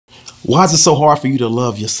Why is it so hard for you to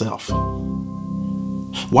love yourself?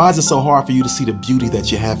 Why is it so hard for you to see the beauty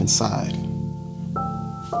that you have inside?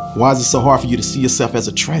 Why is it so hard for you to see yourself as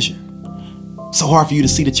a treasure? So hard for you to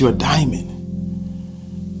see that you're a diamond?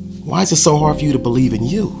 Why is it so hard for you to believe in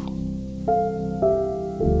you?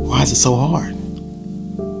 Why is it so hard?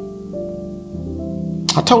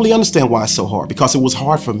 I totally understand why it's so hard, because it was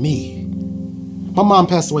hard for me. My mom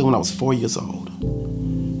passed away when I was 4 years old.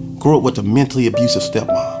 Grew up with a mentally abusive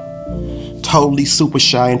stepmom. Totally super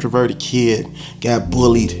shy, introverted kid, got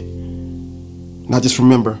bullied. And I just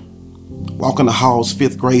remember walking the halls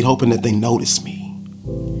 5th grade hoping that they noticed me.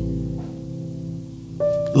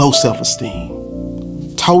 Low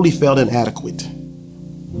self-esteem. Totally felt inadequate.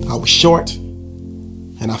 I was short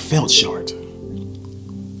and I felt short.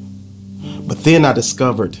 But then I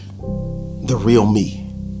discovered the real me.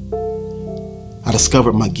 I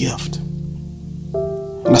discovered my gift.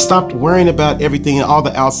 And I stopped worrying about everything and all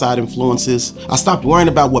the outside influences. I stopped worrying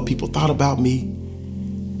about what people thought about me.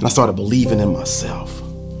 And I started believing in myself.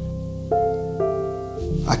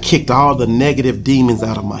 I kicked all the negative demons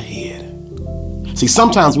out of my head. See,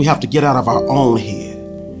 sometimes we have to get out of our own head.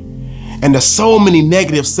 And there's so many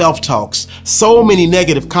negative self-talks, so many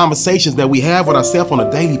negative conversations that we have with ourselves on a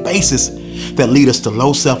daily basis that lead us to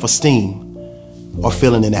low self-esteem or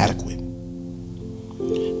feeling inadequate.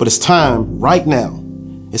 But it's time right now,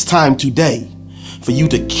 it's time today for you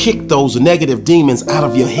to kick those negative demons out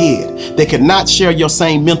of your head. They cannot share your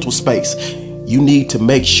same mental space. You need to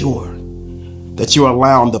make sure that you're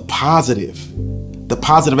allowing the positive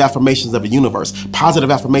affirmations of the universe, positive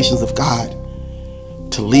affirmations of God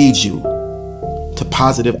to lead you to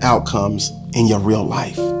positive outcomes in your real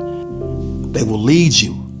life. They will lead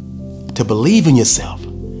you to believe in yourself.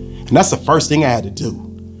 And that's the first thing I had to do.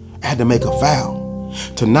 I had to make a vow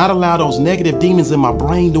to not allow those negative demons in my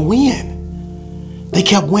brain to win. They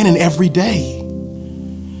kept winning every day.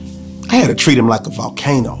 I had to treat them like a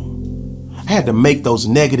volcano. I had to make those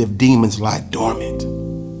negative demons lie dormant.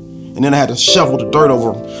 And then I had to shovel the dirt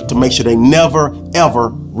over them to make sure they never,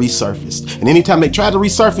 ever resurfaced. And anytime they tried to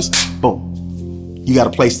resurface, boom, you got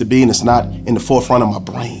a place to be and it's not in the forefront of my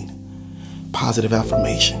brain. Positive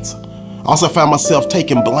affirmations. I also found myself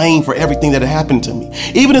taking blame for everything that had happened to me,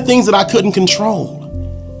 even the things that I couldn't control.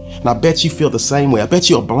 And I bet you feel the same way. I bet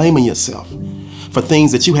you're blaming yourself for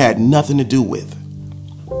things that you had nothing to do with.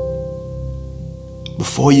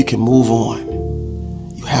 Before you can move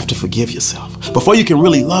on, you have to forgive yourself. Before you can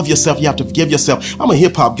really love yourself, you have to forgive yourself. I'm a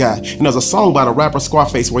hip hop guy, and there's a song by the rapper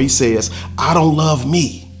Scarface where he says, "I don't love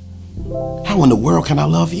me. How in the world can I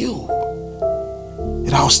love you?"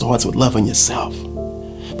 It all starts with loving yourself.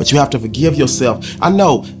 But you have to forgive yourself. I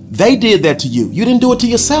know they did that to you. You didn't do it to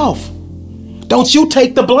yourself. Don't you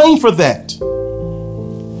take the blame for that.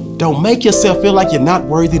 Don't make yourself feel like you're not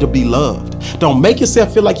worthy to be loved. Don't make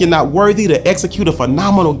yourself feel like you're not worthy to execute a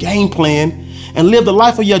phenomenal game plan and live the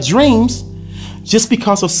life of your dreams just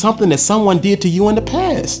because of something that someone did to you in the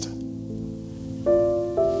past.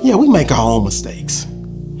 Yeah, we make our own mistakes.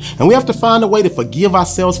 And we have to find a way to forgive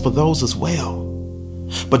ourselves for those as well.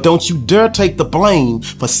 But don't you dare take the blame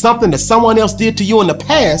for something that someone else did to you in the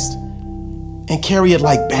past and carry it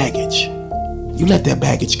like baggage. You let that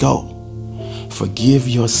baggage go. Forgive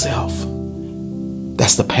yourself.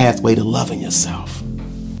 That's the pathway to loving yourself.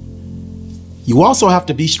 You also have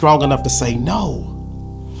to be strong enough to say no.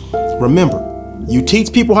 Remember, you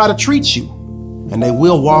teach people how to treat you, and they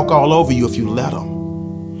will walk all over you if you let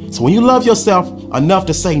them. So when you love yourself enough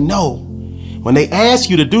to say no, when they ask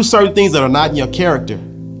you to do certain things that are not in your character,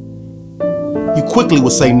 you quickly will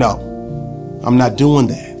say no. I'm not doing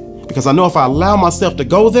that. Because I know if I allow myself to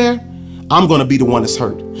go there, I'm going to be the one that's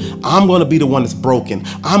hurt. I'm going to be the one that's broken.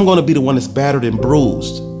 I'm going to be the one that's battered and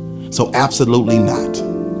bruised. So absolutely not.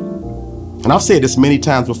 And I've said this many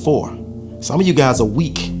times before. Some of you guys are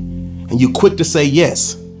weak and you're quick to say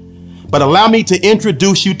yes. But allow me to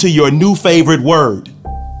introduce you to your new favorite word.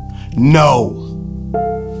 No.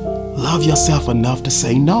 Love yourself enough to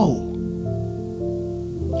say no.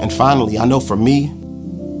 And finally, I know for me,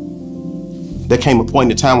 there came a point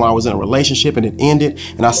in time where I was in a relationship and it ended,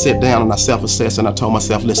 and I sat down and I self-assessed and I told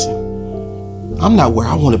myself, listen, I'm not where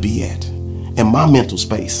I want to be at in my mental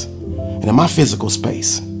space and in my physical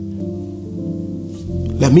space.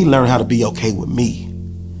 Let me learn how to be okay with me.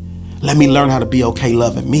 Let me learn how to be okay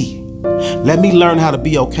loving me. Let me learn how to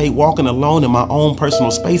be okay walking alone in my own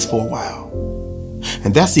personal space for a while.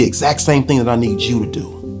 And that's the exact same thing that I need you to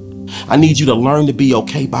do. I need you to learn to be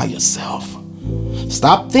okay by yourself.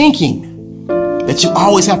 Stop thinking that you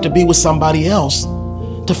always have to be with somebody else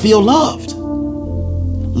to feel loved.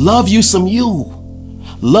 Love you some you.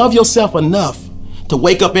 Love yourself enough To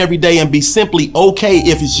wake up every day and be simply okay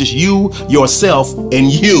if it's just you, yourself, and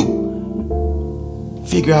you.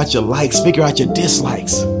 Figure out your likes, figure out your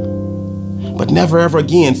dislikes. But never ever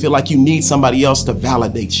again feel like you need somebody else to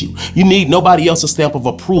validate you. You need nobody else's stamp of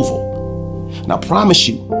approval. And I promise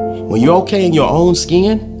you, when you're okay in your own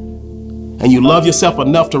skin and you love yourself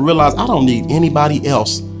enough to realize I don't need anybody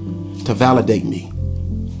else to validate me,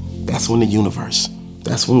 that's when the universe,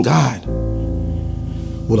 that's when God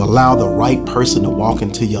will allow the right person to walk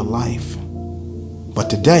into your life. But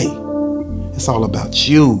today, it's all about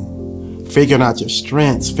you. Figuring out your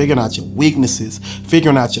strengths, figuring out your weaknesses,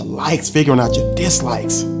 figuring out your likes, figuring out your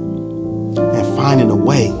dislikes, and finding a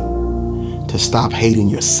way to stop hating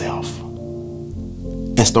yourself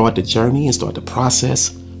and start the journey and start the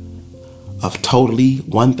process of totally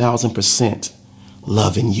 1000%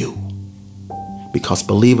 loving you. Because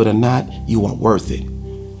believe it or not, you are worth it.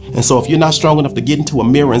 And so if you're not strong enough to get into a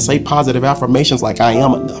mirror and say positive affirmations like I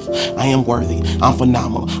am enough, I am worthy, I'm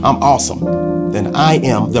phenomenal, I'm awesome, then I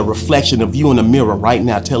am the reflection of you in the mirror right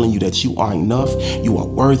now telling you that you are enough, you are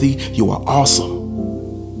worthy, you are awesome.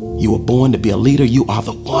 You were born to be a leader. You are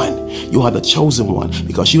the one. You are the chosen one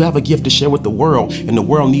because you have a gift to share with the world and the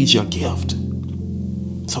world needs your gift.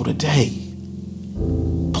 So today,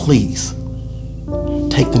 please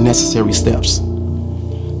take the necessary steps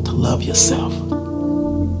to love yourself.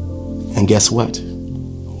 And guess what?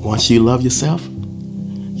 Once you love yourself,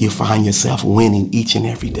 you find yourself winning each and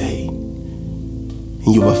every day. And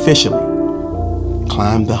you've officially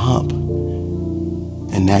climbed the hump.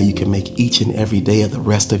 And now you can make each and every day of the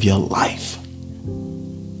rest of your life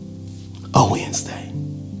a Wednesday.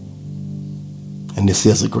 And this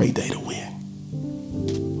is a great day to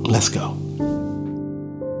win. Let's go.